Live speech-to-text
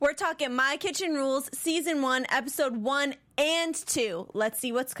talking My Kitchen Rules, Season 1, Episode 1 and 2. Let's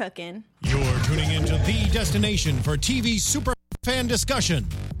see what's cooking. You're tuning into the destination for TV super fan discussion,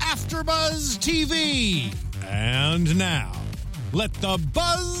 AfterBuzz TV. And now, let the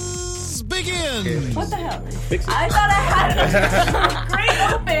buzz begin. What the hell? I thought I had a great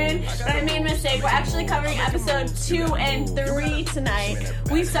open, but I made a mistake. We're actually covering episode 2 and 3 tonight.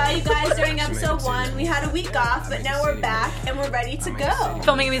 We saw you guys during episode 1. We had a week off, but now we're back and we're ready to go.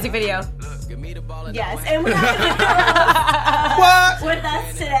 Filming a music video. Yes, and we have the with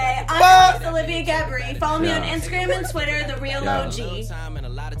us today. I'm host Olivia Gabri. Follow me on Instagram and Twitter, The Real OG.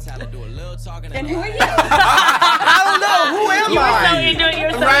 And who are you? I don't know. Who am I? You were so into it.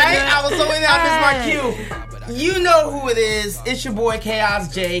 You're so Right? into it. I was so into it. This is my cue. You know who it is. It's your boy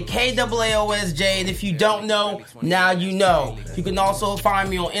Chaos J, KAAOSJ, and if you don't know, now you know. You can also find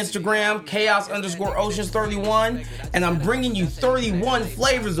me on Instagram, Chaos_Oceans31, and I'm bringing you 31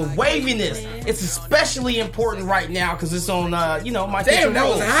 flavors of waviness. It's especially important right now because it's on, my Kitchen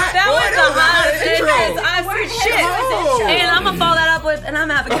Rules. That was the hottest intro. I for shit. And I'm gonna follow that up with, and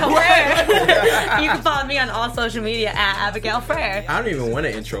I'm Abigail Frere. You can follow me on all social media at Abigail Frere. I don't even want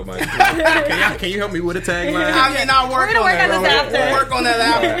an intro, Mike. Can you help me with a tagline? I mean, I'll work We're gonna on work that. on this after. We'll work on that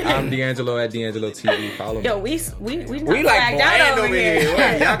after. I'm D'Angelo at D'Angelo TV. Follow me. Yo, we We like bland over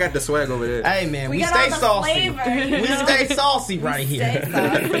here. Y'all got the swag over there. Hey, man, we got stay all the saucy. flavor. We stay saucy right here. Stay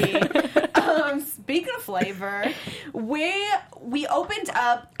saucy. Speaking of flavor, we opened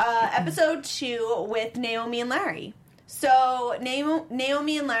up episode 2 with Naomi and Larry. So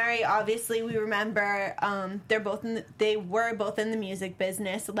Naomi and Larry, obviously, we remember they were both in the music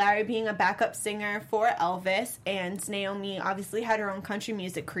business. Larry being a backup singer for Elvis, and Naomi obviously had her own country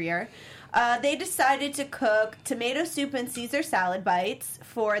music career. They decided to cook tomato soup and Caesar salad bites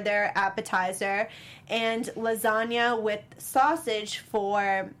for their appetizer, and lasagna with sausage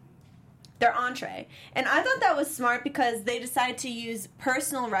for their entree. And I thought that was smart because they decided to use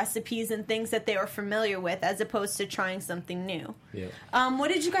personal recipes and things that they were familiar with as opposed to trying something new. Yeah. What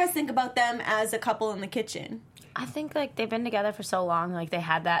did you guys think about them as a couple in the kitchen? I think they've been together for so long. They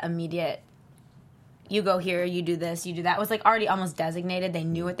had that immediate. You go here, you do this, you do that. It was already almost designated. They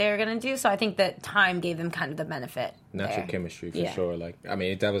knew what they were going to do, so I think that time gave them kind of the benefit. Natural chemistry for sure. I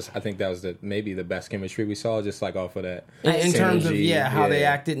think that was maybe the best chemistry we saw, just off of that. In terms of synergy. how they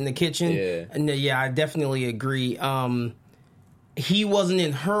acted in the kitchen. Yeah. And I definitely agree. He wasn't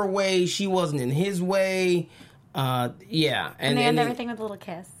in her way, she wasn't in his way. And they had everything with a little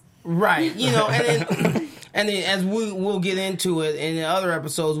kiss. Right, and then as we'll get into it in the other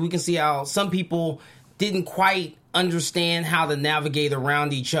episodes, we can see how some people didn't quite understand how to navigate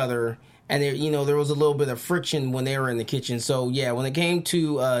around each other, and there was a little bit of friction when they were in the kitchen. So when it came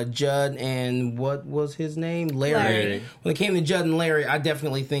to Judd and what was his name, Larry. When it came to Judd and Larry, I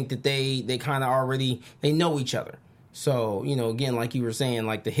definitely think that they kind of already they know each other. So, again, like you were saying,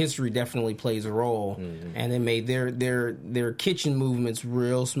 the history definitely plays a role, and it made their kitchen movements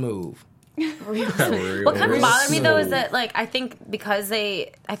real smooth. What kind of bothered me though is that I think because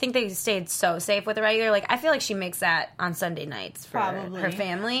they stayed so safe with the regular. I feel like she makes that on Sunday nights for her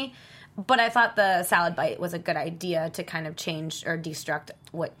family. But I thought the salad bite was a good idea to kind of change or destruct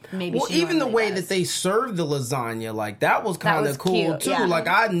what maybe. Well, even the way does. that they served the lasagna, that was kind of cool cute, too. yeah.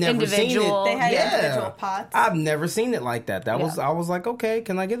 I'd never seen it. They had individual pots. I've never seen it like that. I was like, okay,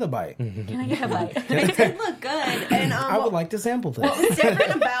 can I get a bite? Can I get a bite? It did look good, and I would like to sample this. What was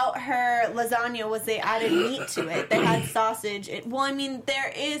different about her lasagna was they added meat to it. They had sausage.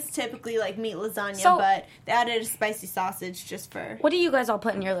 There is typically meat lasagna, but they added a spicy sausage just for. What do you guys all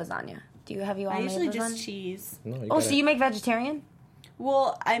put in your lasagna? Have you all I made usually lasagna? just cheese. No, so you make vegetarian?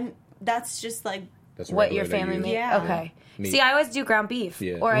 Well, that's just that's what your regular family to makes. use. Yeah. Okay. Meat. See, I always do ground beef,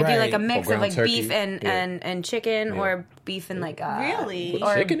 or I do a mix of ground turkey. beef and chicken, or beef and really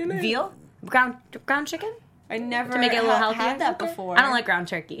or chicken in there? veal, ground chicken. I never To make it a little healthier? had that before. I don't like ground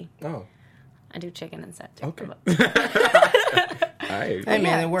turkey. Oh. I do chicken instead. Okay. Hey,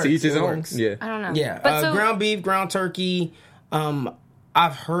 man, it works. To each his It own. works. Yeah. I don't know. Yeah, But ground beef, ground turkey.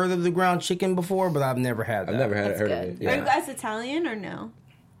 I've heard of the ground chicken before, but I've never had that. I've never heard of good. it. Are Yeah. you guys Italian or no?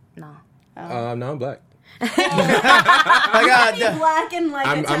 No. No, I'm black. Black and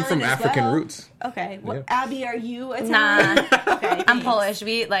I'm Italian from as African well? roots. Okay. Well, Yeah. Abby, are you Italian? Nah. Okay. I'm Polish.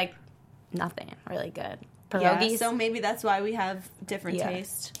 We eat nothing really good. Yeah, Pierogies. so maybe that's why we have different Yeah.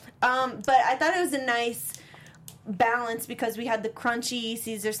 taste. But I thought it was a nice balance because we had the crunchy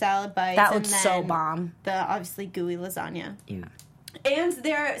Caesar salad bites. That and looks so then bomb. The obviously gooey lasagna. Yeah. And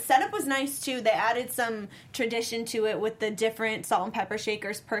their setup was nice too. They added some tradition to it with the different salt and pepper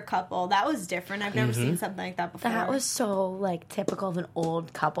shakers per couple. That was different. I've never seen something like that before. That was so like typical of an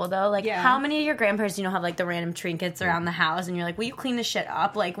old couple though. Like how many of your grandparents do you know have like the random trinkets around the house and you're like, will you clean this shit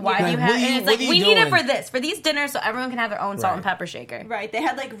up? Like why do you have and it's like we need it for this, for these dinners so everyone can have their own salt and pepper shaker. Right. They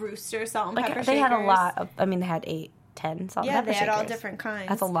had like Rooster salt and pepper shakers. They had a lot of, I mean they had 8, 10 salt and pepper shakers. Yeah, they had all different kinds.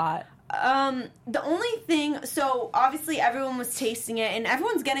 That's a lot. The only thing, so obviously everyone was tasting it, and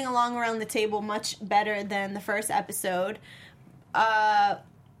everyone's getting along around the table much better than the first episode.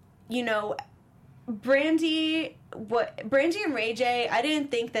 You know, Brandy and Ray J, I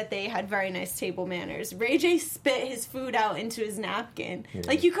didn't think that they had very nice table manners. Ray J spit his food out into his napkin. Yeah.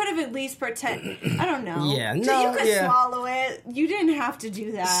 Like, you could have at least pretend. I don't know. Yeah, no, you could swallow it. You didn't have to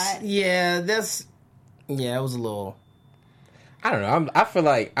do that. Yeah, it was a little. I don't know. I feel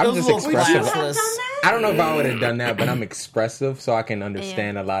like I'm just expressive. I don't know if I would have done that, but I'm expressive, so I can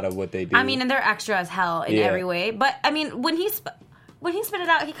understand a lot of what they do. I mean, and they're extra as hell in every way. But I mean, when he spit it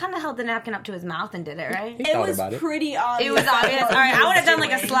out, he kind of held the napkin up to his mouth and did it, right? He thought about it. Pretty obvious. It was obvious. All right, I would have done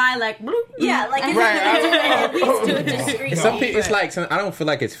like a sly, like, bloop. Yeah, like at least do it discreetly. Some people, it's like I don't feel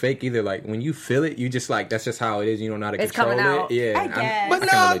like it's fake either. Like when you feel it, you just like that's just how it is. You don't know how to control coming out. it. Yeah, I guess.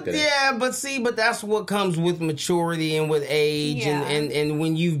 But that's what comes with maturity and with age, and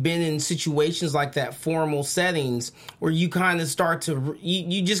when you've been in situations like that, formal settings where you kind of start to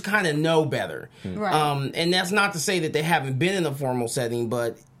you just kind of know better. Right. And that's not to say that they haven't been in a formal setting,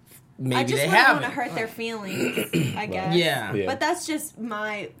 but maybe they haven't. I just wouldn't want to hurt their feelings, I guess. Yeah. But that's just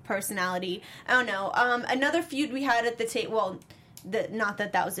my personality. I don't know. Another feud we had at the table, well, not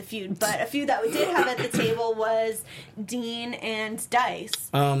that was a feud, but a feud that we did have at the table was Dean and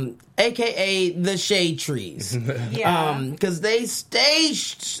Dice. AKA the Shade Trees. Yeah. Because they stay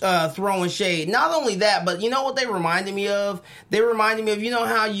throwing shade. Not only that, but you know what they reminded me of? They reminded me of, you know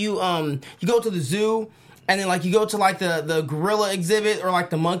how you go to the zoo, and then, like, you go to, like, the gorilla exhibit or, like,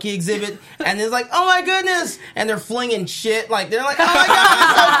 the monkey exhibit, and it's like, oh, my goodness! And they're flinging shit. Like, they're like, oh, my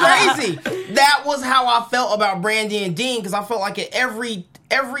God, it's so crazy! That was how I felt about Brandy and Dean, because I felt like at every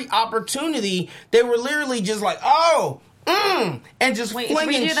opportunity, they were literally just like, oh, and just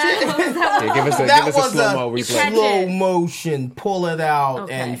flinging shit. Yeah, give us a slow-mo replay. Slow motion, pull it out,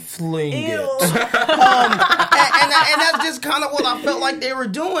 and fling it. And that's just kind of what I felt like they were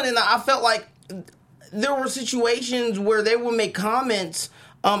doing, and I felt like there were situations where they would make comments,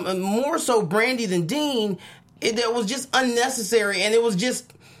 more so Brandy than Dean, that was just unnecessary, and it was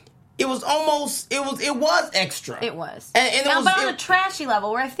extra. It was. And but on a trashy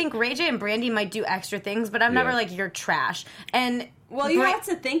level, where I think Ray J and Brandy might do extra things, but I'm never like, you're trash. And well, you have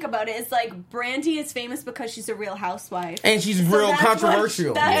to think about it. It's like Brandy is famous because she's a real housewife. And she's real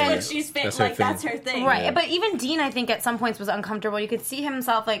controversial. That's what she's famous. Like, that's her thing. Right. Yeah. But even Dean, I think, at some points was uncomfortable. You could see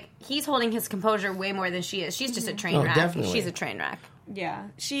himself, like, he's holding his composure way more than she is. She's just a train wreck. Definitely. She's a train wreck. Yeah.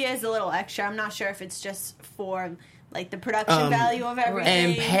 She is a little extra. I'm not sure if it's just for, like, the production value of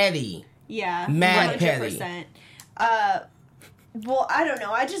everything. And petty. Yeah. Mad 100%. petty. Well, I don't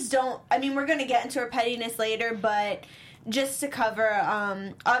know. I just don't... I mean, we're going to get into her pettiness later, but... Just to cover,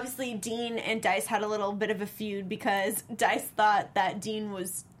 obviously Dean and Dice had a little bit of a feud because Dice thought that Dean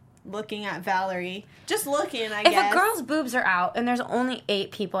was looking at Valerie. Just looking, I guess. If a girl's boobs are out and there's only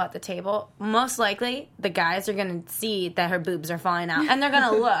 8 people at the table, most likely the guys are going to see that her boobs are falling out. And they're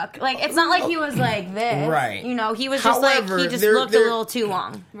going to look. Like, it's not like he was like this. Right. You know, he was just he just looked a little too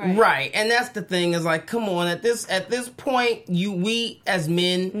long. Right. And that's the thing is like, come on, at this point, we as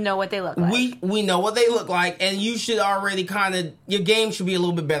men know what they look like. We know what they look like, and you should already your game should be a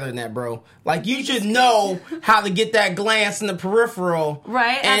little bit better than that, bro. Like, you should know how to get that glance in the peripheral.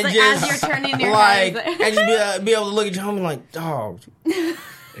 Right. As you're turning your head. And just be able to look at your homie like, dog, dude,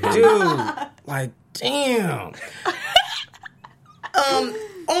 like, damn. At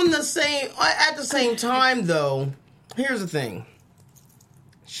the same time, though, here's the thing.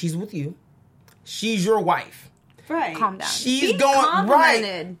 She's with you. She's your wife. Right. Calm down. She's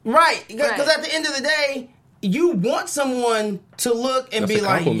going right. Because at the end of the day, you want someone to look and be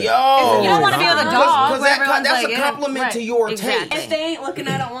like, yo. You don't want to be with a dog. Because that's a compliment to your taste. If they ain't looking,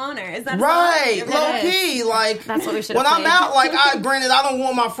 I don't want her. Is that right? Low key, like that's what we should. When I'm out, like granted, I don't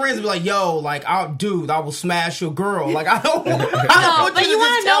want my friends to be like, yo, like, I will smash your girl. Like, I don't. But you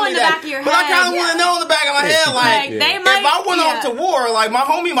want to know in the back of your head. But I kind of want to know in the back of my head, like, they might, if I went off to war, like, my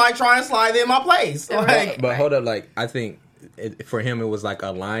homie might try and slide in my place. But hold up, like, I think for him it was like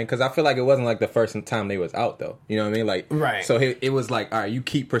a line, because I feel like it wasn't like the first time they was out though. You know what I mean? Like, right. So it was like, all right, you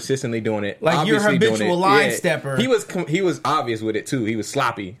keep persistently doing it, like you're habitual line stepper. He was obvious with it too. He was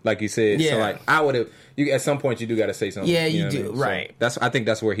sloppy, like you said. Yeah. So like I would have. At some point you do got to say something. Yeah, you do. I mean? Right. So I think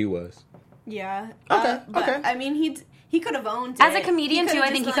that's where he was. Yeah. Okay. But, I mean, he could have owned it. As a comedian, too,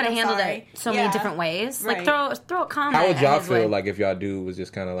 I think he could have handled it so many different ways. Right. Like, throw a comment. How would y'all feel like if y'all dude was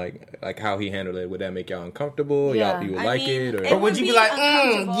just kind of like how he handled it? Would that make y'all uncomfortable? Yeah. You would like it? Or would you be like,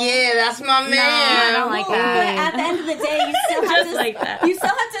 yeah, that's my man? No, I don't like that. But at the end of the day, you still have to like that. You still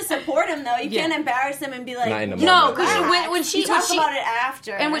have to support him, though. You can't embarrass him and be like, no, because when she talk about it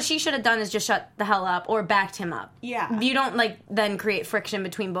after. And what she should have done is just shut the hell up or backed him up. Yeah. You don't then create friction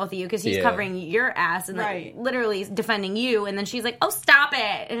between both of you because he's covering your ass and literally defending you, and then she's like, oh, stop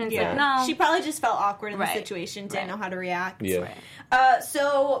it. And it's like, no. She probably just felt awkward in the situation, didn't know how to react. Yeah.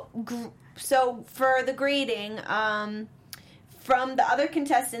 So for the grading, from the other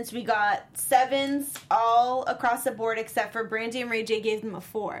contestants, we got 7s all across the board except for Brandy and Ray J gave them a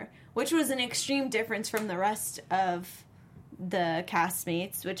 4, which was an extreme difference from the rest of the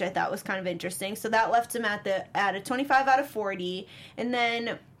castmates, which I thought was kind of interesting. So that left them at a 25 out of 40. And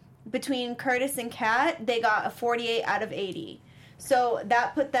then between Curtis and Kat, they got a 48 out of 80. So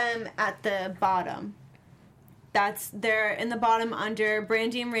that put them at the bottom. They're in the bottom under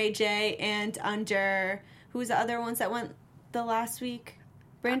Brandy and Ray J and under, who's the other ones that went the last week?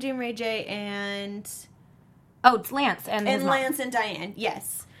 Brandy and Ray J and... Oh, it's Lance and Lance and Diane,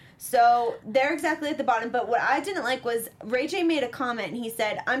 yes. So they're exactly at the bottom, but what I didn't like was Ray J made a comment and he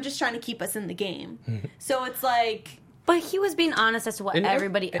said, I'm just trying to keep us in the game. So it's like... But he was being honest as to what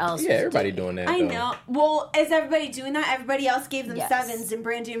everybody else was everybody doing that. I know. Well, is everybody doing that? Everybody else gave them 7s, and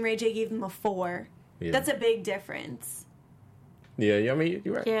Brandy and Ray J gave them a 4. Yeah. That's a big difference. Yeah, I mean,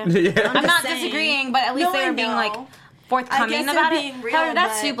 you're right. Yeah. I'm not disagreeing, but at least they were being forthcoming about it. However,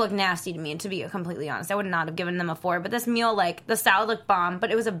 that soup looked nasty to me, and to be completely honest, I would not have given them a 4. But this meal, the salad looked bomb, but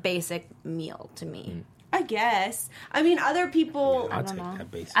it was a basic meal to me. I guess. I mean, other people... I don't know.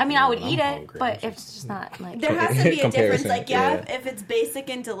 I mean, I would eat it, but it's just not there has to be a difference. If it's basic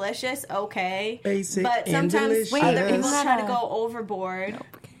and delicious, okay. Basic but sometimes other people delicious. try to go overboard,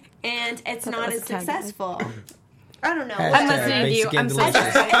 and it's not as successful. I don't know. I'm listening to you. I'm so sorry.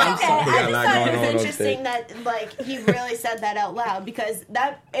 I just thought it was interesting that he really said that out loud, because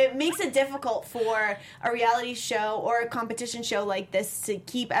it makes it difficult for a reality show or a competition show like this to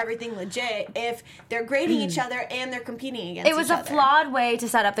keep everything legit if they're grading each other and they're competing against each other. It was a flawed way to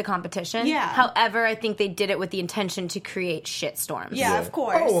set up the competition. Yeah. However, I think they did it with the intention to create shitstorms. Yeah, of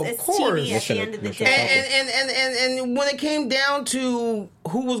course. Oh, of it's course. TV at the end of the day. And when it came down to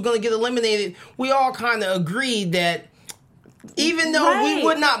who was going to get eliminated, we all kind of agreed that even though we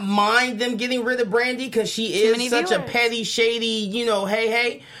would not mind them getting rid of Brandy because she is such a petty, shady,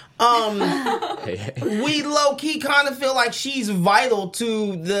 hey, we low key kind of feel like she's vital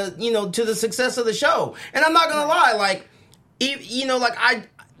to the success of the show. And I'm not gonna lie,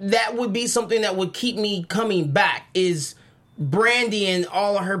 that would be something that would keep me coming back is Brandy and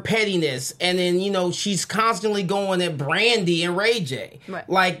all of her pettiness, and then she's constantly going at Brandy and Ray J. Right.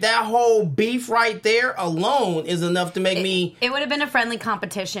 Like that whole beef right there alone is enough to make me. It would have been a friendly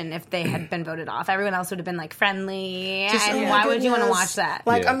competition if they had been voted off. Everyone else would have been friendly. And why would you want to watch that?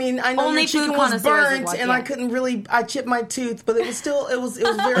 I mean, I know only your chicken was burnt, and I couldn't really. I chipped my tooth, but it was still. It was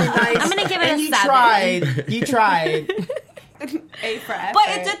very nice. I'm gonna give it and a 7. You tried. A for effort. But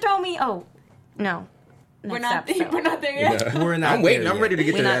it did throw me. Oh no. We're not there yet. We're not. I'm waiting. I'm ready to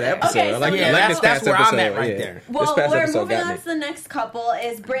get to that episode. Okay, that's where I'm at right there. Well, we're moving on to the next couple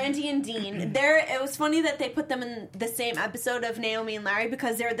is Brandy and Dean. It was funny that they put them in the same episode of Naomi and Larry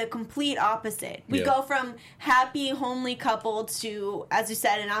because they're the complete opposite. We go from happy, homely couple to, as you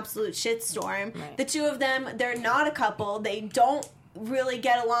said, an absolute shitstorm. Right. The two of them, they're not a couple. They don't really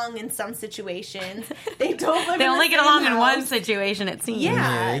get along in some situations. They don't live they in only the get along house. in one situation, it seems.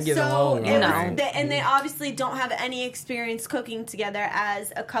 Yeah, they get along. And they obviously don't have any experience cooking together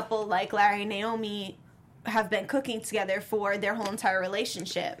as a couple like Larry and Naomi have been cooking together for their whole entire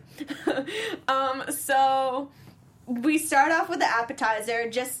relationship. So we start off with the appetizer,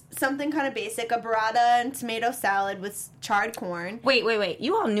 just something kind of basic, a burrata and tomato salad with charred corn. Wait.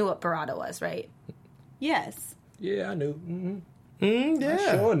 You all knew what burrata was, right? Yes. Yeah, I knew. Mm-hmm. Yeah.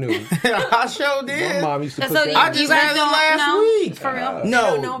 I sure knew. I sure did. My mom used to cook So that. I just had it last week. For real?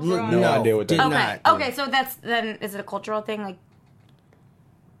 No idea what that did is. not. Okay, so is it a cultural thing? Like,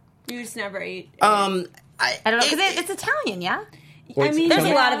 You just never ate. I don't know, because it's Italian, yeah? I mean, there's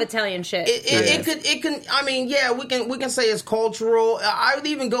a lot of Italian shit. It can. I mean, yeah, we can say it's cultural. I would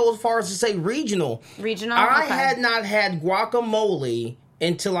even go as far as to say regional. Regional. I had not had guacamole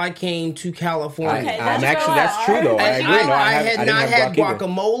until I came to California. Okay, that's true though. I agree. No, I had not had guac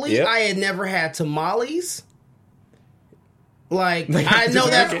guacamole. Yep. I had never had tamales. Like, I know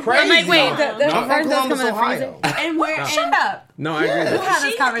that's crazy. I'm like, wait, I'm from Columbus, Ohio. And where? Shut up. No, I agree. We'll have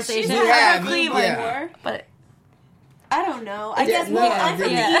this conversation. She's We have, Cleveland, yeah. But I don't know. I guess. no, I'm from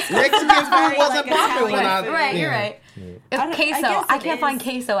the East Coast. Mexican It's food very, wasn't like, popular when Italian I. food. right, yeah. you're right. It's queso. guess I it can't is. find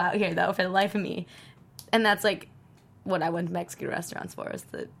queso out here though for the life of me, and that's like what I went to Mexican restaurants for is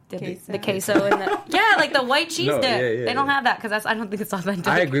the queso and the like the white cheese dip. They don't have that because I don't think it's authentic.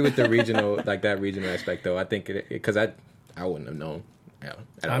 I agree with the regional, like that regional aspect though. I think because I wouldn't have known.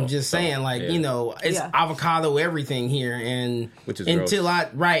 I'm just saying, like, you know, it's avocado everything here, and which is until gross.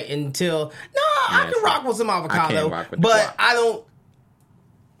 I can rock with some avocado, rock with the but guac. I don't.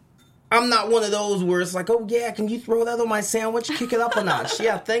 I'm not one of those where it's like, oh yeah, can you throw that on my sandwich? Kick it up a notch.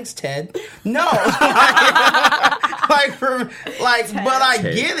 Yeah, thanks, Ted. No, but I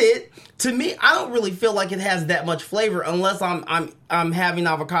get it. To me, I don't really feel like it has that much flavor unless I'm having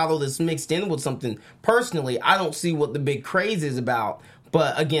avocado that's mixed in with something. Personally, I don't see what the big craze is about.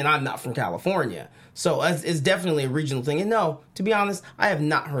 But again, I'm not from California. So it's definitely a regional thing. And no, to be honest, I have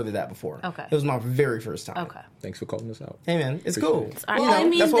not heard of that before. Okay. It was my very first time. Okay. Thanks for calling us out. Hey man, it's cool. Well, I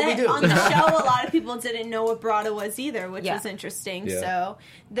mean, that's what we do. on the show, a lot of people didn't know what burrata was either, which was interesting. Yeah. So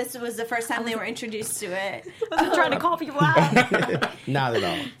this was the first time they were introduced to it. I'm trying to call people out. Not at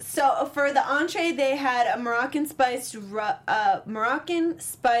all. So for the entree, they had a Moroccan spiced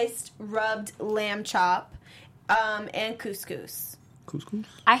rubbed lamb chop, and couscous. Couscous?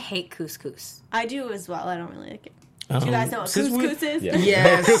 I hate couscous. I do as well. I don't really like it. Do you guys know what since we- couscous is? Yeah.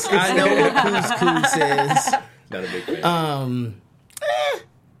 Yes, I know what couscous is. Not a big fan.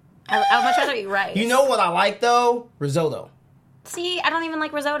 I much rather eat rice. You know what I like though? Risotto. See, I don't even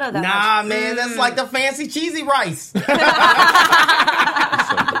like risotto that much. Nah, man, that's like the fancy cheesy rice.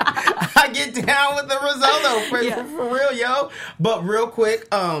 I get down with the risotto for real, yo. But real quick,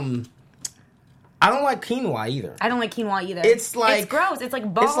 I don't like quinoa either. I don't like quinoa either. It's like it's gross. It's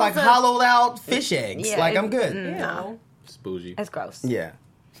like balls. It's like of, hollowed out fish eggs. Yeah, I'm good. No. It's bougie. It's gross. Yeah.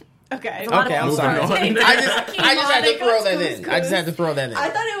 Okay. Okay, I'm sorry. Moving on. I just had to throw that in. Couscous. I just had to throw that in. I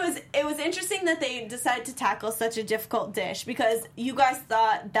thought it was interesting that they decided to tackle such a difficult dish because you guys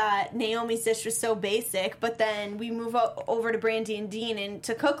thought that Naomi's dish was so basic, but then we move over to Brandy and Dean, and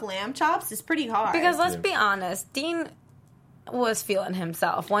to cook lamb chops is pretty hard. Because let's be honest, Dean was feeling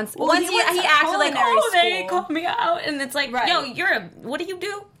himself once. Well, once he he went to acted like, culinary "Oh, they school." called me out," and it's like, Right. "Yo, what do you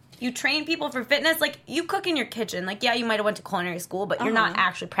do? You train people for fitness. Like you cook in your kitchen. Like yeah, you might have went to culinary school, but you're not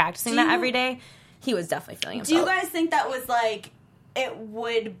actually practicing that every day." He was definitely feeling himself. Do you guys think that was like it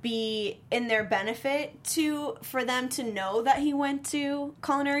would be in their benefit for them to know that he went to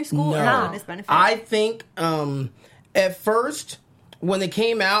culinary school, or not in his benefit? I think at first when it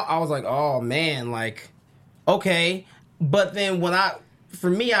came out, I was like, "Oh man, like okay." But then for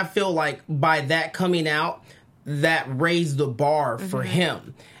me, I feel like by that coming out, that raised the bar for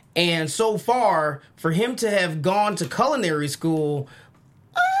him. And so far, for him to have gone to culinary school,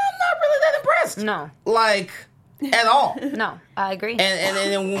 I'm not really that impressed. No. Like, at all. No, I agree. And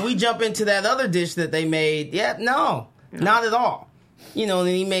then when we jump into that other dish that they made, no, not at all. You know, and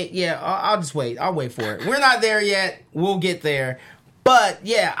then he made, I'll just wait. I'll wait for it. We're not there yet. We'll get there. But,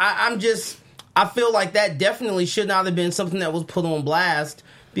 yeah, I feel like that definitely should not have been something that was put on blast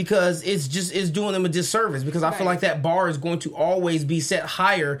because it's doing them a disservice because I feel like that bar is going to always be set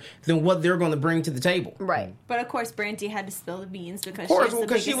higher than what they're going to bring to the table. Right. But of course, Brandy had to spill the beans because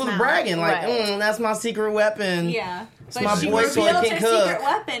She was bragging like, that's my secret weapon. Yeah, It's but my she boy so I revealed can her cook. secret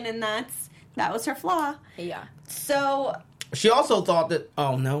weapon, and that was her flaw. Yeah. So She also thought that,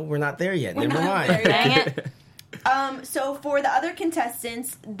 oh no, we're not there yet. Never not mind. there Dang it. So for the other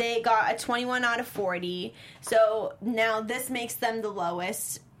contestants, they got a 21 out of 40. So now this makes them the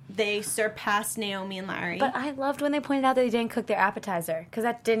lowest. They surpassed Naomi and Larry. But I loved when they pointed out that they didn't cook their appetizer because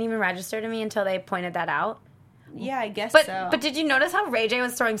that didn't even register to me until they pointed that out. yeah, I guess But so. but did you notice how Ray J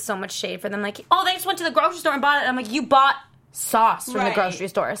was throwing so much shade for them? Like, oh, they just went to the grocery store and bought it. And I'm like, you bought sauce from the Right. grocery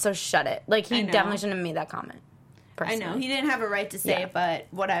store, so shut it. Like, he I know. definitely shouldn't have made that comment. I Personally. know he didn't have a right to say it, but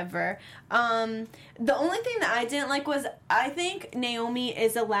whatever. The only thing that I didn't like was I think Naomi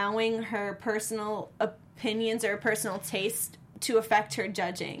is allowing her personal opinions or personal taste to affect her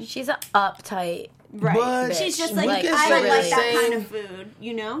judging. She's an uptight. Right. But She's just we like, can I don't say like the that kind same- of food,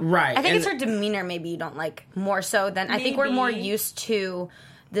 you know? Right. I think and it's her demeanor maybe you don't like more so than I think we're more Maybe. used to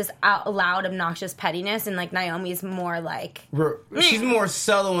this out loud, obnoxious pettiness, and like Naomi's more like she's more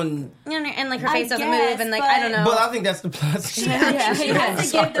subtle and like her face doesn't move, and like I don't know. But I think that's the plus. She has to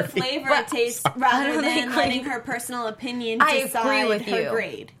give the flavor a taste rather than letting her personal opinion decide her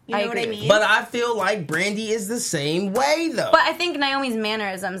grade. You know what I mean? But I feel like Brandy is the same way though. But I think Naomi's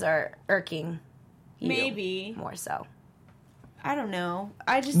mannerisms are irking. Maybe more so. I don't know.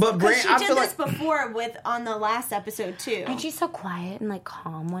 She did this before on the last episode too. And she's so quiet and like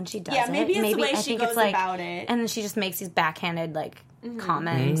calm when she does it. Yeah, maybe it's the way she goes about it. And then she just makes these backhanded like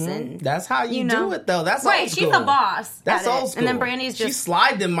comments and that's how you do it though. That's right. Old school. She's the boss. That's old school. And then Brandy's just she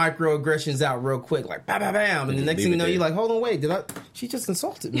slide them microaggressions out real quick, like bam, bam, bam, and the next thing you know, you're like, hold on, wait, she just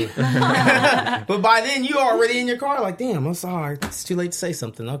insulted me. But by then you're already in your car, like, damn, I'm sorry, it's too late to say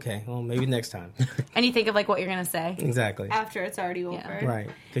something. Okay, well maybe next time. And you think of like what you're gonna say exactly after it's already over, right?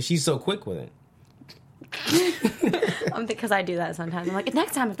 Because she's so quick with it. Because I do that sometimes. I'm like,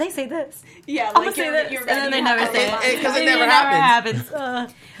 next time if they say this, I'm gonna say this, and then they never say it because it never happens.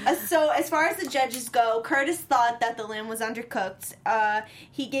 So as far as the judges go, Curtis thought that the lamb was undercooked.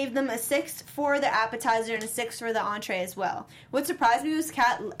 He gave them a 6 for the appetizer and a 6 for the entree as well. What surprised me was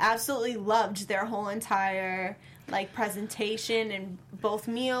Kat absolutely loved their whole entire presentation and both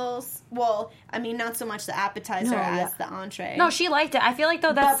meals. Well, I mean, not so much the appetizer as the entree. No, she liked it. I feel like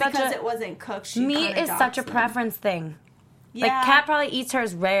though that's because it wasn't cooked. Meat is such a preference thing. Yeah. Like Kat probably eats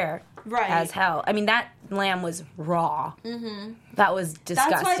hers rare as hell. I mean, that lamb was raw. Mm-hmm. That was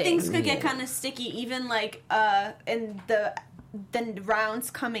disgusting. That's why things could get kind of sticky, even in the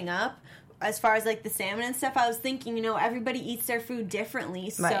rounds coming up. As far as the salmon and stuff, I was thinking, everybody eats their food differently,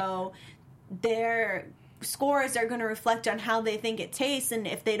 so their scores are going to reflect on how they think it tastes, and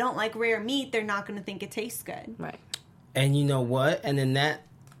if they don't like rare meat, they're not going to think it tastes good. Right. And you know what? And in that,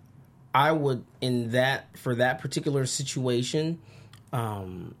 for that particular situation,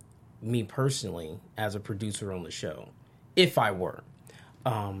 me personally, as a producer on the show, if I were,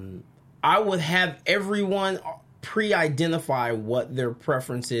 I would have everyone pre-identify what their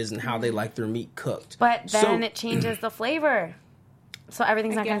preference is and how they like their meat cooked. But then it changes the flavor. So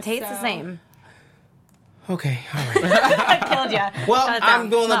everything's not going to taste the same. Okay, all right. I killed you. Well, I'm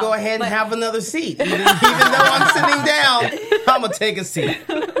going to go ahead and have another seat. Even though I'm sitting down, I'm going to take a seat.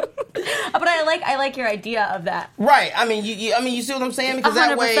 But I like your idea of that. Right. I mean, you see what I'm saying? Because 100%.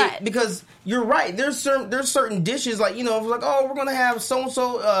 That way, because you're right. There's certain dishes we're going to have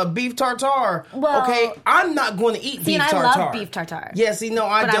so-and-so beef tartare. Well, okay, I'm not going to eat beef tartare. I love beef tartare. Yeah, see, no,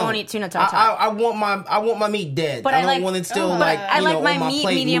 I don't. But I won't eat tuna tartare. I want my meat dead. But I don't want it still I like my meat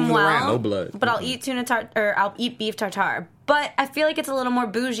medium well. No blood. But I'll eat tuna tartare, or I'll eat beef tartare. But I feel like it's a little more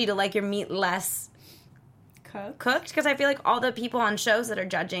bougie to like your meat less cooked, because I feel like all the people on shows that are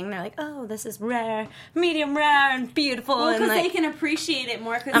judging, they're like, oh, this is rare, medium rare, and beautiful. Well, because they can appreciate it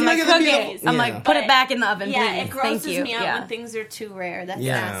more. I'm like, cook it. I'm like, put it back in the oven, please. It grosses me out when things are too rare. That's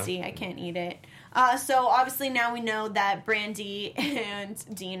nasty. I can't eat it. So obviously now we know that Brandy and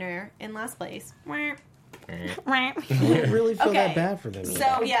Dean are in last place. I don't really feel that bad for them. So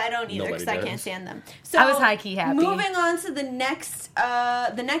I don't either because I can't stand them. So I was high-key happy. Moving on to the next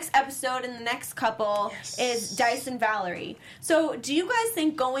episode and the next couple is Dice and Valerie. So do you guys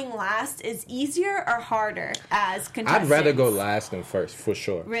think going last is easier or harder as contestants? I'd rather go last than first, for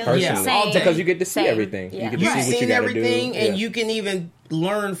sure. Really? Personally. Because you get to see everything. Yeah. You get to see what you gotta everything, do. And you can even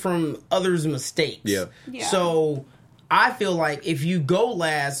learn from others' mistakes. Yeah. So I feel like if you go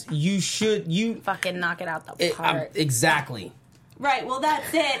last, you fucking knock it out the park. Exactly. Right, well,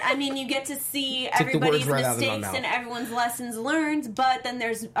 that's it. I mean, you get to see everybody's mistakes and everyone's lessons learned, but then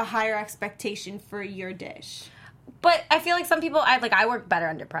there's a higher expectation for your dish. But I feel like some people, I work better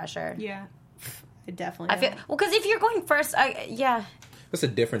under pressure. Yeah, I definitely because if you're going first, It's a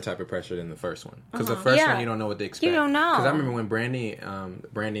different type of pressure than the first one. Because the first one, you don't know what to expect. You don't know. Because I remember when Brandy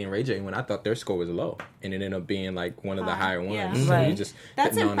and Ray J, when I thought their score was low, and it ended up being one of the higher ones. Yeah. So you just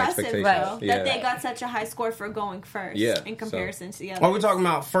that's no impressive, expectations. though, that they got such a high score for going first. In comparison to the others. Are we talking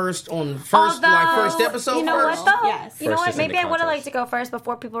about first episode? You know first? what though? Yes. You know what? Maybe I would have liked to go first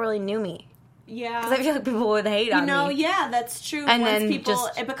before people really knew me. Yeah, because I feel like people would hate on me. Yeah, that's true. And once then people,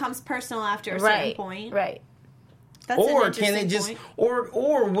 it becomes personal after a certain point. Right. That's or can it just,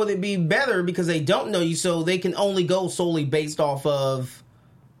 or would it be better because they don't know you, so they can only go solely based off of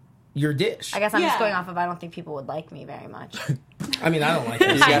your dish. I guess I'm just going off of I don't think people would like me very much. I mean, I don't like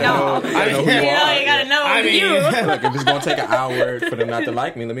it. I know. You gotta know You who gotta know you. Look, if it's gonna take an hour for them not to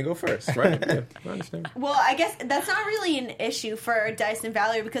like me, let me go first, right? Yeah, I understand. Well, I guess that's not really an issue for Dice and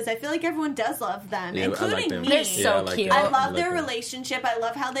Valerie because I feel like everyone does love them, including like them. me. They're so cute. I love their relationship. I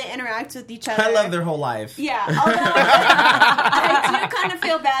love how they interact with each other. I love their whole life. Yeah, although I do kind of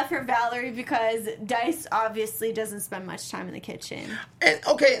feel bad for Valerie because Dice obviously doesn't spend much time in the kitchen. And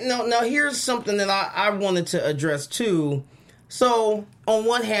okay, now here's something that I wanted to address too. So on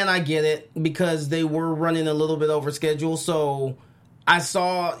one hand, I get it because they were running a little bit over schedule. So I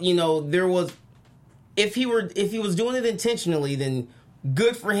saw, there was if he was doing it intentionally, then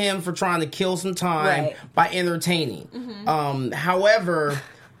good for him for trying to kill some time by entertaining. Mm-hmm. However,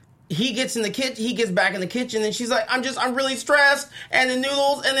 he gets in the kitchen. He gets back in the kitchen, and she's like, "I'm really stressed." And the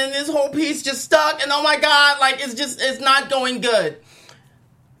noodles, and then this whole piece just stuck. And oh my god, it's not going good.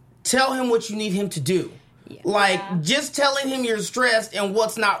 Tell him what you need him to do. Just telling him you're stressed and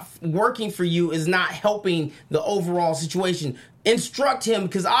what's not working for you is not helping the overall situation. Instruct him,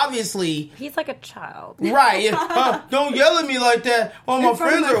 because obviously... He's like a child. Right. Don't yell at me like that. Oh, my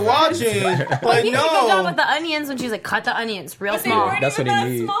friends are watching. Like, he no. did a good job with the onions when she was like, cut the onions real small. That's what he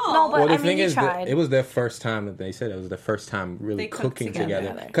needs. No, but the I mean, thing is, tried. it was their first time. They said it was their first time really cooking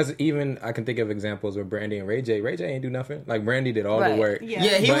together. Because even I can think of examples with Brandy and Ray J. Ray J ain't do nothing. Like Brandy did all the work.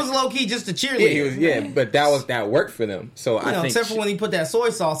 Yeah, he was low key just a cheerleader. But that worked for them. So I think, except for when he put that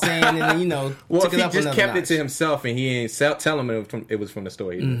soy sauce in, and then well, took if it he up just kept notch. it to himself and he ain't tell him it was from the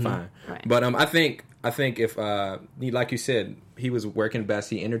store, he'd been fine. Right. But I think if like you said, he was working best.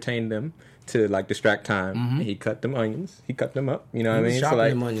 He entertained them to distract time. Mm-hmm. He cut them onions. He cut them up. You know what I mean? So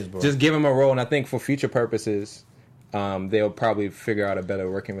onions, just give him a role. And I think for future purposes, they'll probably figure out a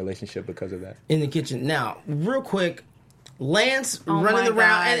better working relationship because of that. In the kitchen. Now, real quick, Lance running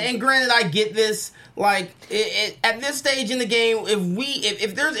around, and granted, I get this. At this stage in the game,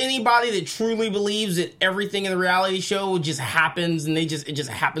 if there's anybody that truly believes that everything in the reality show just happens and it just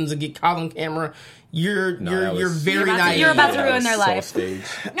happens to get caught on camera, you're very naive. You're about to ruin their life.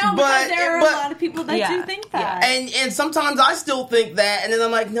 No, because there are a lot of people that do think that. And sometimes I still think that, and then I'm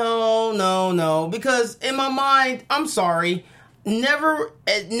like, no, because in my mind, I'm sorry. Never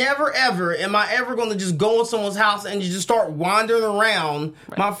ever am I ever going to just go in someone's house and just start wandering around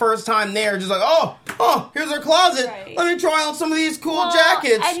my first time there, just like, oh, here's our closet. Right. Let me try on some of these cool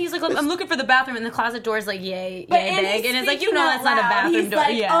jackets. And he's like, I'm looking for the bathroom, and the closet door is like, yay big. And it's like, that's not a bathroom door.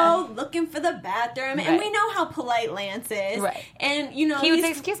 He's like, looking for the bathroom. Right. And we know how polite Lance is. Right. And, he would say,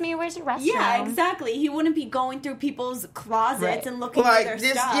 excuse me, where's your restroom? Yeah, exactly. He wouldn't be going through people's closets and looking for their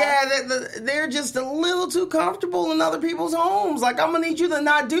stuff. Yeah, they're just a little too comfortable in other people's homes. Like, I'm gonna need you to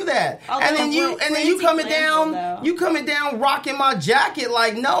not do that. And then you coming down rocking my jacket.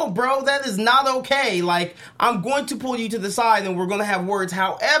 Like, no, bro, that is not okay. Like, I'm going to pull you to the side and we're gonna have words.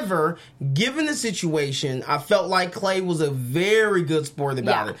 However, given the situation, I felt like Clay was a very good sport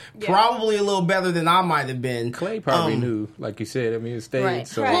about it. Yeah. Probably a little better than I might have been. Clay probably knew, like you said. I mean, it stayed. Right.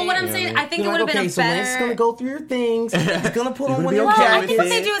 So, well, what I'm saying, I think it would have been a so better. Lance is gonna go through your things. He's gonna put on one of your jackets. jackets. I think what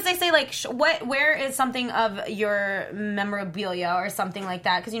they do is they say like, where is something of your memorabilia or something like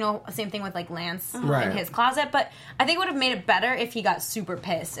that? Because same thing with like Lance in his closet. But I think it would have made it better if he got super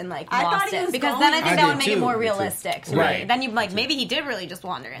pissed and lost it, because then I think that would make it more realistic. Right? Then you maybe he did really just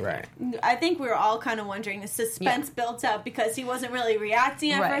wander in. Right. I think we were all kind of wondering. The suspense built up because he wasn't really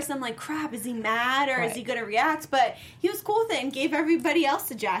reacting at first. I'm like, crap, is he mad or is he going to react? But he was cool with it and gave everybody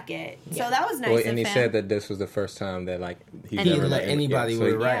else a jacket. Yeah. So that was nice. And he said that this was the first time that he's never let anybody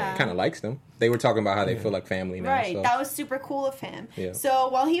so right. Kind of likes them. They were talking about how they feel like family now. Right, so. That was super cool of him. Yeah. So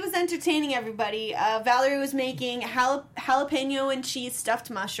while he was entertaining everybody, Valerie was making jalapeno and cheese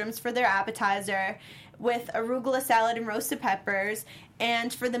stuffed mushrooms for their appetizer with arugula salad and roasted peppers.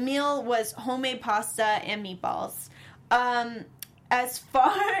 And for the meal was homemade pasta and meatballs. As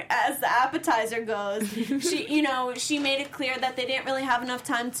far as the appetizer goes, she made it clear that they didn't really have enough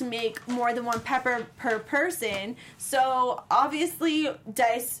time to make more than one pepper per person. So obviously,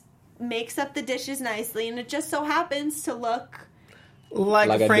 Dice makes up the dishes nicely, and it just so happens to look like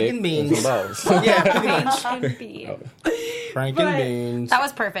Frankenbeans. Frankenbeans. That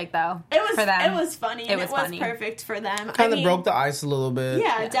was perfect, though. It was for them. It was funny. It was perfect for them. Kind of broke the ice a little bit.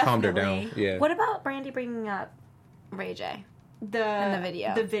 Yeah, definitely. Calmed her down. Yeah. What about Brandy bringing up Ray J? In the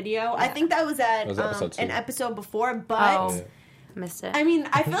video. The video. Yeah. I think that was at episode 2. an episode before, but Missed it. I mean,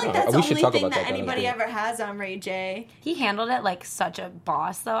 I feel like that's we the should only talk thing about that that, though. anybody ever has on Ray J. He handled it like such a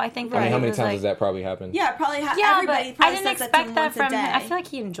boss, though. I think. I mean, how many It was times like- has that probably happened? Yeah, probably. Yeah, Everybody but probably I didn't says that to expect him that once a from. day. I feel like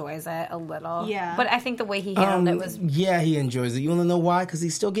he enjoys it a little. Yeah. But I think the way he handled it was. Yeah, he enjoys it. You want to know why? Because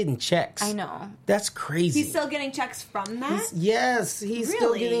he's still getting checks. I know. That's crazy. He's still getting checks from that. Yes, he's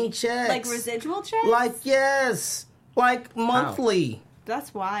still Really? getting checks. Like residual checks. Like monthly.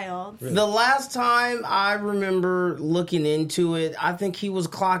 That's wild. The last time I remember looking into it, I think he was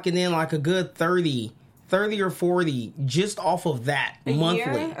clocking in like a good 30 or 40 just off of that monthly.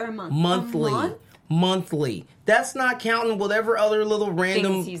 Year or a month? Monthly. A month? Monthly. That's not counting whatever other little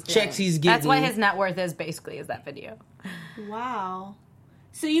random Things checks doing. he's getting. That's what his net worth is, basically, is that video. Wow.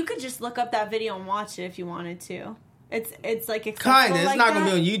 So you could just look up that video and watch it if you wanted to. It's like accessible Kinda. It's like not that. going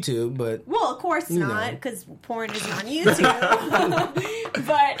to be on YouTube, but... Well, of course You not, know. because porn isn't on YouTube.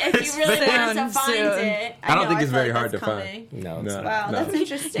 But if you really wanted to find it, I don't think it's feel very like hard that's to coming. find. No, No. Wow, No. that's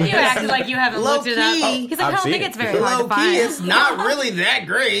interesting. You acted like you haven't Low looked it up. key. He's like, I've I don't seen think it. it's very hard Low to find. key, it's not really that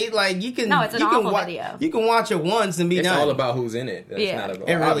great. Like you can, No, it's an you can awful video. You can watch it once and be It's done. all about who's in it. That's Yeah. not about,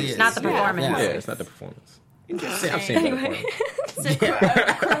 It really obviously. is. Not the performance. Yeah. Yeah, it's not the performance. I've seen better porn. It's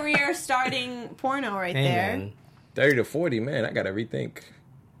a career starting porno right Hey, there. man. 30 to 40, man, I gotta rethink.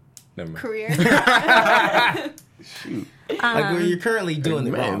 Never mind. Career. Like when you're currently doing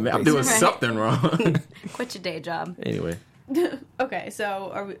it wrong. I'm doing basically. something wrong. Quit your day job. Anyway. Okay,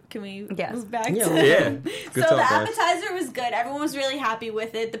 so can we Yes. move back Yeah. to Yeah. Good So talk, the guys. appetizer was good. Everyone was really happy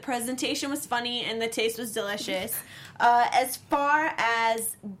with it. The presentation was funny and the taste was delicious. As far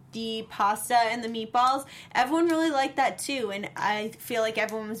as the pasta and the meatballs, everyone really liked that too. And I feel like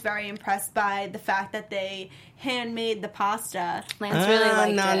everyone was very impressed by the fact that they handmade the pasta. Lance really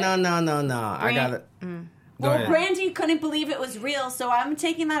liked no, it. no. I got it. Go Well, ahead. Brandy couldn't believe it was real, so I'm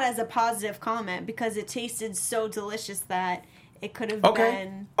taking that as a positive comment because it tasted so delicious that it could have Okay.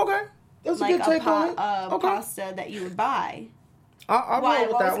 been Okay. That's a like good take on it. Okay. pasta that you would buy. I'll Why?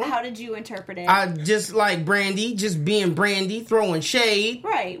 roll with that one. How did you interpret it? I just like Brandy, just being Brandy, throwing shade.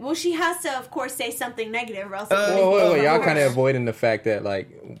 Right. Well, she has to, of course, say something negative, or else. Wait. Y'all kind of avoiding the fact that, like,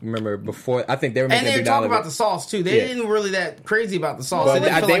 remember before, I think they were And making a they big were deal talking out of about it. the sauce too. They Yeah. didn't really that crazy about the sauce. But I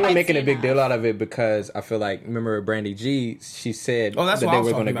didn't feel they like were I'd making a seen big that. deal out of it because I feel like, remember Brandy G, she said Oh, that's that what they I was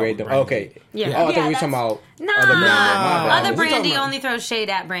were going to talking grade them. about with Okay. Brandy. Yeah. Oh, I thought Yeah, we were talking that's- about Nah, other Brandy. My bad. other We're Brandy talking about- only throws shade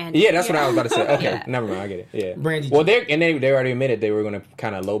at Brandy. Yeah, that's what I was about to say. Okay, Yeah. never mind. I get it. Yeah, Brandy Well, G. they already admitted they were going to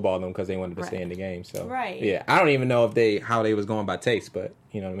kind of lowball them because they wanted to stay Right. in the game. So Right. yeah, I don't even know if how they was going by taste, but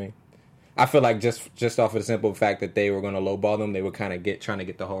you know what I mean. I feel like just off of the simple fact that they were going to lowball them, they were kind of trying to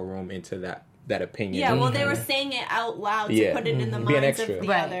get the whole room into that opinion. Yeah, well, they were saying it out loud to Yeah. put it in the Be an minds of extra. the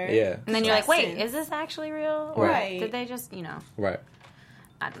Right. other. Yeah. And then you're like, wait, contestants. is this actually real? Or Right. did they just, right.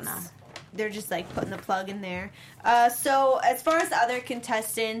 I don't know. They're just like putting the plug in there. So as far as the other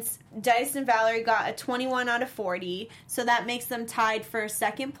contestants, Dice and Valerie got a 21 out of 40, so that makes them tied for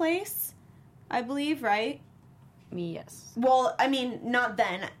second place, I believe, right? Yes. Well, I mean, not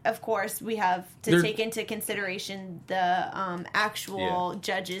then. Of course, we have to They're- take into consideration the actual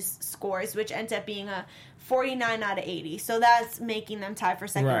judges' scores, which ends up being a 49 out of 80. So that's making them tie for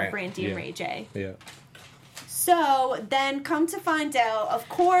second with Right. Brandy and Yeah. Ray J. Yeah. So then, come to find out, of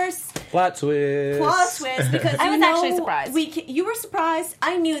course, Plot twist. because I you was know actually surprised. You were surprised.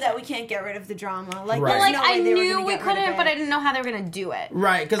 I knew that we can't get rid of the drama. Like, Right. there's Like, no I way they were knew gonna we get rid of couldn't, it. but I didn't know how they were going to do it.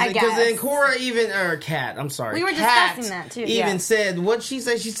 Right, because I then guess. Cora Kat, I'm sorry. We were Kat discussing that, too, Even yeah. said what she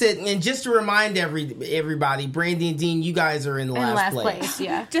said. She said, and just to remind everybody, Brandy and Dean, you guys are in In last last place,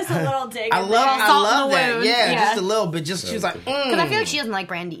 yeah. Just a little dig. I in love there. Salt in the that. wound, Yeah, yeah. just a little bit. Just she was like, Because I feel like she doesn't like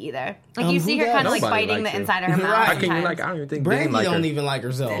Brandy either. Like, you who see her does? kind of like Nobody biting likes the her. inside of her mouth. Right. How can you sometimes. like? I don't even think Brandy Dean like don't her. even like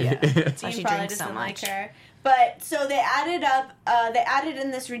herself. Dean she probably drinks so doesn't like much. her. But so they added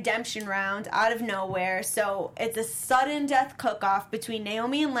in this redemption round out of nowhere. So it's a sudden death cook-off between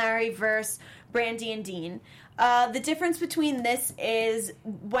Naomi and Larry versus Brandy and Dean. The difference between this is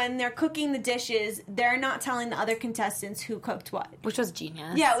when they're cooking the dishes, they're not telling the other contestants who cooked what. Which was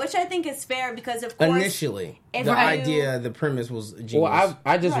genius. Yeah, which I think is fair because, of course, Initially, if the you- idea, the premise was genius. Well,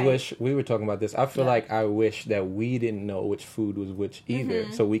 I just Right. wish we were talking about this. I feel like I wish that we didn't know which food was which either,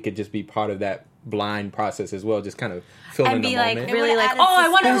 Mm-hmm. so we could just be part of that blind process as well. Just kind of fill in And the be like, moment. It really would've like, added oh, I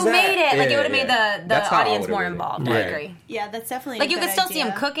wonder suspense. who made it. Like, Yeah, it would have made yeah. the That's how I audience would've more written it. involved. Right. I agree. Yeah, that's definitely Like, a you good can still see idea.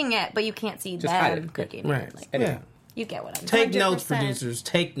 them cooking it, but you can't see Just hide them it. cooking right. it. Like, Yeah. you get what I'm Take 100%. notes, producers.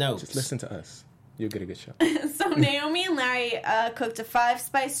 Take notes. Just listen to us. You'll get a good show. So Naomi and Larry cooked a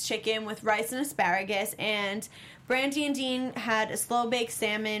 5-spice chicken with rice and asparagus, and Brandy and Dean had a slow-baked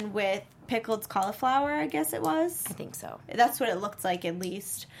salmon with pickled cauliflower, I guess it was. I think so. That's what it looked like, at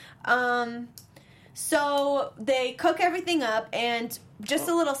least. So they cook everything up, and just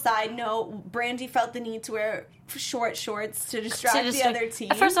a little side note, Brandy felt the need to wear short shorts to distract the other team.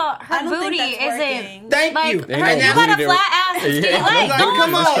 First of all, her booty isn't. Thank like, you. You got a flat ass and skinny legs. Like,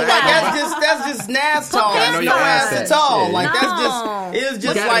 come on, like, that's just Nas tall. That's no ass at all. Like it's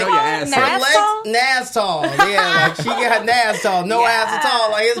just like Nas tall. Yeah, like she got Nas tall, no ass at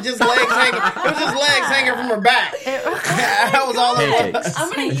all. Like it's just legs hanging. It was just legs hanging from her back. That was all it was. I'm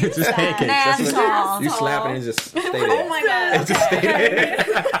gonna use that. Nas tall. You slap it and just stay there. Oh my god. Okay.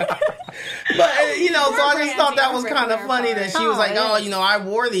 But so I just thought that was kind of funny that she was like, "Oh, I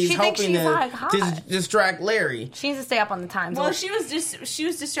wore these hoping to distract Larry." She needs to stay up on the times. Well, she was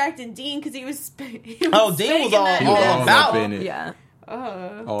distracting Dean because he was. Dean was all about it. Yeah,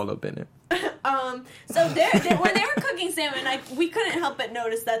 all up in it. So when they were cooking salmon, we couldn't help but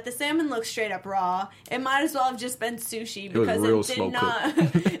notice that the salmon looked straight up raw. It might as well have just been sushi because it did not.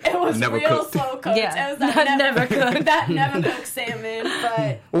 It was real slow cooked. Yeah, it was that never cooked. That never cooked salmon.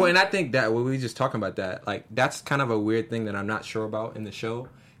 But well, and I think that when we were just talking about that, like that's kind of a weird thing that I'm not sure about in the show.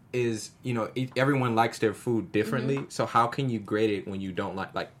 Is everyone likes their food differently, so how can you grade it when you don't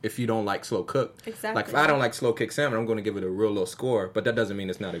like if you don't like slow cooked? Exactly. Like if I don't like slow cooked salmon, I'm going to give it a real low score, but that doesn't mean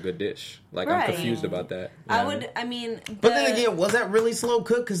it's not a good dish. Like I'm confused about that. But then again, was that really slow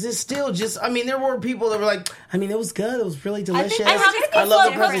cooked? Because it's still just. I mean, there were people that were like, I mean, it was good. It was really delicious. I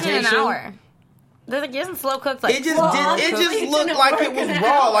love the presentation. In an hour. It isn't slow cooked. Like it just looked like it was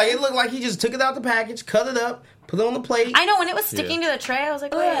raw. Like it looked like he just took it out the package, cut it up. Put it on the plate. I know when it was sticking to the tray, I was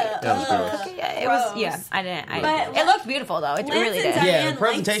like, "Wait, it was." Yeah, I didn't. It looked beautiful though. It really did. Yeah, the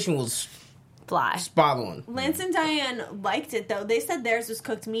presentation was spot on. Lance and Diane liked it though. They said theirs was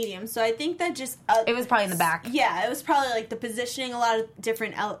cooked medium, so I think that just it was probably in the back. Yeah, it was probably like the positioning. A lot of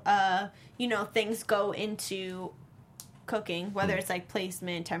different things go into cooking, whether it's like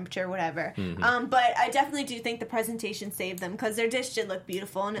placement, temperature, whatever. But I definitely do think the presentation saved them because their dish did look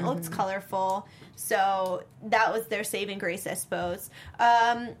beautiful and it looked colorful. So that was their saving grace, I suppose.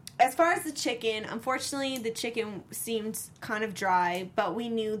 As far as the chicken, unfortunately, the chicken seemed kind of dry, but we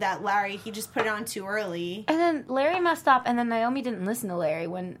knew that Larry, he just put it on too early. And then Larry messed up, and then Naomi didn't listen to Larry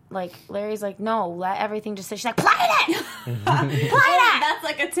when, Larry's like, no, let everything just sit. She's like, plate it! Plate it! That's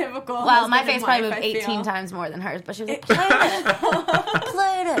like a typical. Well, my face probably moved 18 times more than hers, but she was like, plate it!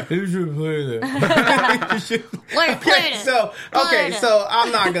 Plate it! You should play that. Plate it! So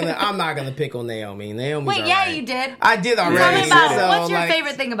I'm not gonna pick on Naomi. Naomi's wait, yeah, you did. I did already. Tell me about what's your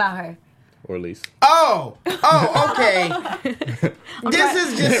favorite thing about her? Or at least. Oh, okay. This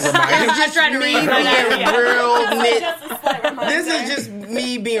is just me being real This is just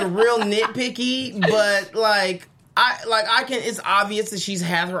me being real nitpicky, but I can. It's obvious that she's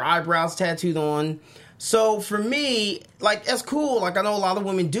had her eyebrows tattooed on. So for me, that's cool. I know a lot of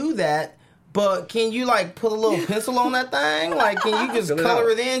women do that. But can you put a little pencil on that thing? Can you just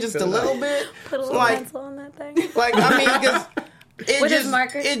color it in just a little bit? Put a little pencil on that thing. Because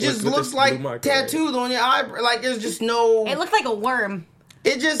it just looks like tattooed on your eyebrow. There's just no. It looked like a worm.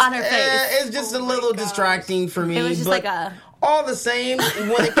 It just on her face. It's just a little distracting for me. It was just all the same.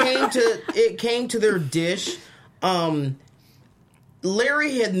 When it came to their dish, Larry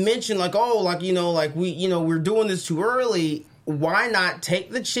had mentioned we're doing this too early. Why not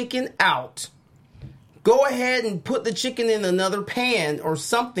take the chicken out, go ahead and put the chicken in another pan or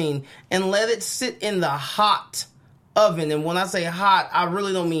something and let it sit in the hot oven? And when I say hot, I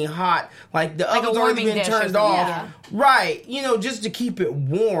really don't mean hot. The oven's already been turned off. Yeah. Right. Just to keep it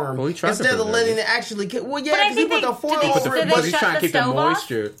warm. Well, instead of letting it actually... Well, yeah, because he put the foil over it. But he's trying to keep the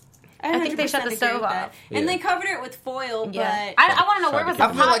moisture... I think they shut the stove off. And they covered it with foil, but... I want to know where was the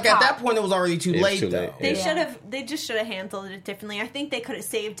I feel like at that point it was already too late, though. They just should have handled it differently. I think they could have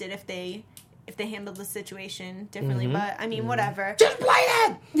saved it if they handled the situation differently, but I mean, whatever. Just play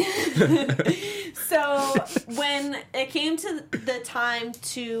it! So when it came to the time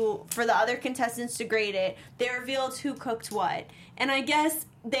for the other contestants to grade it, they revealed who cooked what. And I guess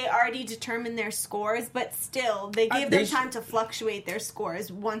they already determined their scores, but still, they gave them time to fluctuate their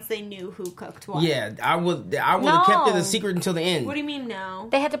scores once they knew who cooked what. Yeah, I would have kept it a secret until the end. What do you mean, no?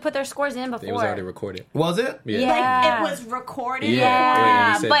 They had to put their scores in before. It was already recorded. Was it? Yeah. It was recorded?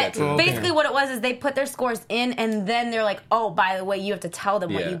 Yeah. But basically what it was is they put their scores in, and then they're like, oh, by the way, you have to tell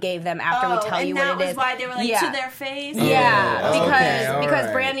them what you gave them after we tell you what it is. And that was why they were to their face? Yeah.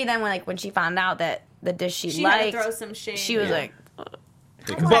 Because Brandy then, when she found out that the dish she liked, had to throw some shade. She was like...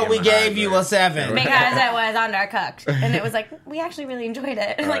 But we gave you a 7. Because it was undercooked. And it was we actually really enjoyed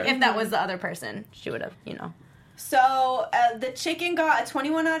it. If that was the other person, she would have, So, the chicken got a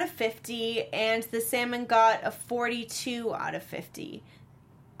 21 out of 50, and the salmon got a 42 out of 50.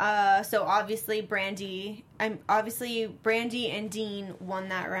 So obviously Brandy and Dean won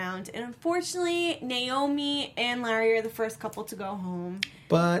that round, and unfortunately Naomi and Larry are the first couple to go home.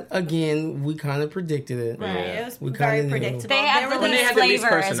 But again, we kind of predicted it. Right, it was We very kinda knew. predictable. They had the least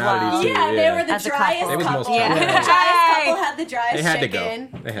flavor as well. Yeah, they were the As a driest couple. They was couple. most Yeah. couple. The driest couple had the driest They had to chicken.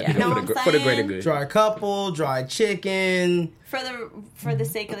 go. They had You to know go what I'm for the greater saying? good. Dry couple, dry chicken. For the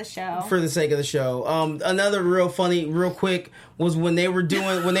sake of the show. For the sake of the show. Another real quick was when they were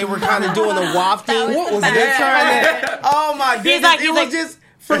kind of doing the wafting. What was They're trying to, oh my goodness. He's it like- was just,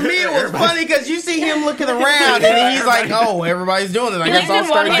 for me, it was funny because you see him looking around and then he's like, oh, everybody's doing it. I guess I'll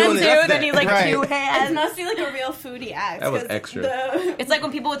start doing it. too, then he's like Right. two It hands. must be like a real foodie act. That was 'cause extra. It's like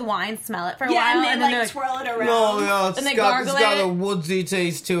when people with wine smell it for a Yeah, while, and then they they're like twirl it around. No, it's And they got gargle a it. woodsy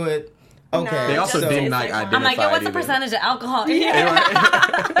taste to it. Okay. No, They it also doesn't didn't taste like wine. identify I'm like, yo, what's the either. percentage of alcohol?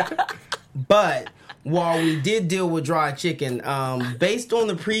 But while we did deal with dry chicken, based on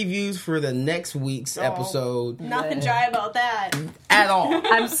the previews for the next week's episode, Nothing dry about that. at all.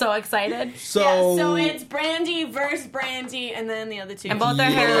 I'm so excited. So it's Brandy versus Brandy, and then the other two. And both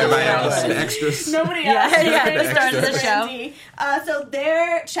their hair Everybody else, looks the good. extras. Nobody Yeah, else. yeah, Brandy at the start of the versus show. Brandy. So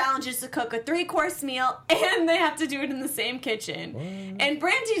their challenge is to cook a 3-course meal, and they have to do it in the same kitchen. And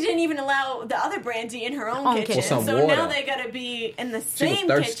Brandy didn't even allow the other Brandy in her own kitchen. kitchen. With some So now water. they gotta be in the was same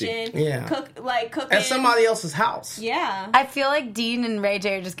thirsty. kitchen. Yeah. Cooking. At somebody else's house. Yeah. I feel like Dean and Ray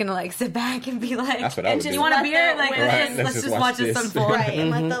J are just gonna like sit back and be like, That's what I And would just do. "You want a Let beer? the Like women- this? Let's just watch this this. unfold." Right. And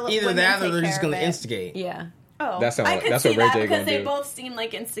let the Either women that or take they're care just of going to it. instigate. Yeah. Oh, That's I could what see Ray that J because gonna they do. both seem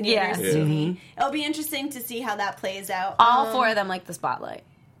like instigators Yeah. to me. It'll be interesting to see how that plays out. All four of them like the spotlight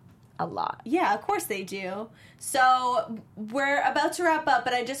a lot. Yeah, of course they do. So we're about to wrap up,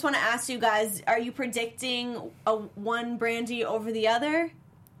 but I just want to ask you guys: are you predicting one Brandy over the other?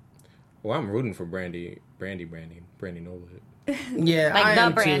 Well, I'm rooting for Brandy Norwood. Yeah, Like I the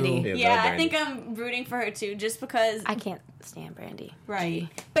am Brandy. too. Yeah, I Brandy. think I'm rooting for her too, just because. I can't stand Brandy. Right.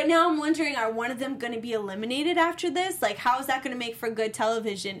 But now I'm wondering, are one of them going to be eliminated after this? Like, how is that going to make for good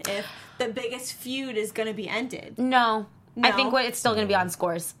television if the biggest feud is going to be ended? No. I No? think it's still gonna be on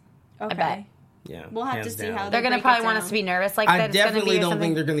scores. Okay. bet. Yeah, We'll have to hands see down. how They're gonna break probably it want down. us to be nervous like I that. It's gonna definitely be don't something.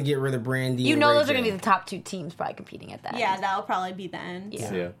 think they're going to get rid of Brandy. You and know Ray those are J. gonna be the top two teams probably competing at that. Yeah, end. that'll probably be the end.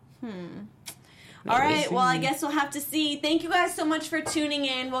 Yeah. All right, well, I guess we'll have to see. Thank you guys so much for tuning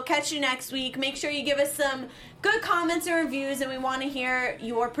in. We'll catch you next week. Make sure you give us some good comments and reviews, and we want to hear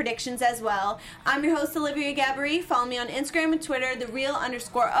your predictions as well. I'm your host, Olivia Gabory. Follow me on Instagram and Twitter,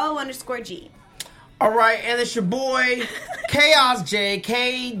 @thereal_O_G. All right, and it's your boy, Chaos J,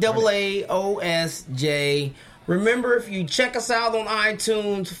 KAAOSJ. Remember, if you check us out on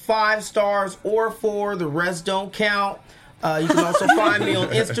iTunes, 5 stars or 4, the rest don't count. You can also find me on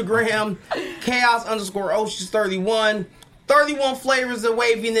Instagram, Chaos_Oceans31. 31 flavors of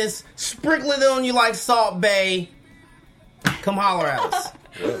waviness. Sprinkle it on you like Salt Bay. Come holler at us.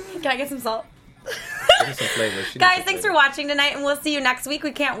 Can I get some salt? Give me some flavor. She needs Guys, some thanks flavor. for watching tonight, and we'll see you next week.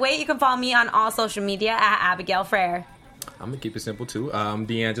 We can't wait. You can follow me on all social media at Abigail Frere. I'm gonna keep it simple too.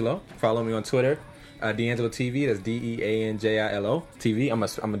 D'Angelo. Follow me on Twitter. D'Angelo TV. That's DEANJILO TV. I'm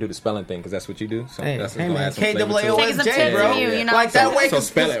gonna do the spelling thing because that's what you do. So Hey, that's hey gonna man, add some flavor to it. Taking some KAAOSJ, tips bro. from you, you know. Like that way. So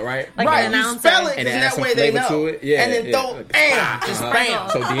spell it right. Like Right, an you announcer. spell it, And and add that some way they flavor know. to it. Yeah, and then yeah. don't, bam, just bam.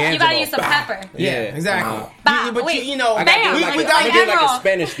 So D'Angelo. You gotta use some bah. pepper. Yeah, exactly. But Wait, you know, I gotta do Bam, like, we I gotta did get like a Emerald.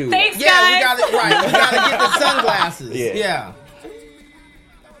 Spanish dude. Thanks, Yeah, guys. we got it right. We gotta get the sunglasses. Yeah. Yeah.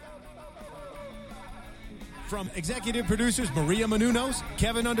 From executive producers Maria Menounos,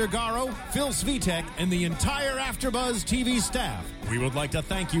 Kevin Undergaro, Phil Svitek, and the entire AfterBuzz TV staff, we would like to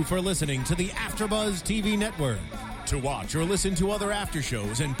thank you for listening to the AfterBuzz TV network. To watch or listen to other after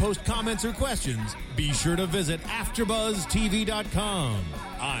shows and post comments or questions, be sure to visit AfterBuzzTV.com.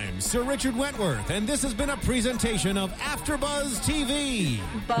 I'm Sir Richard Wentworth, and this has been a presentation of AfterBuzz TV.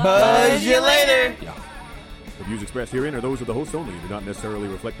 Buzz you later. The views expressed herein are those of the host only and do not necessarily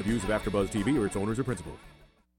reflect the views of AfterBuzz TV or its owners or principals.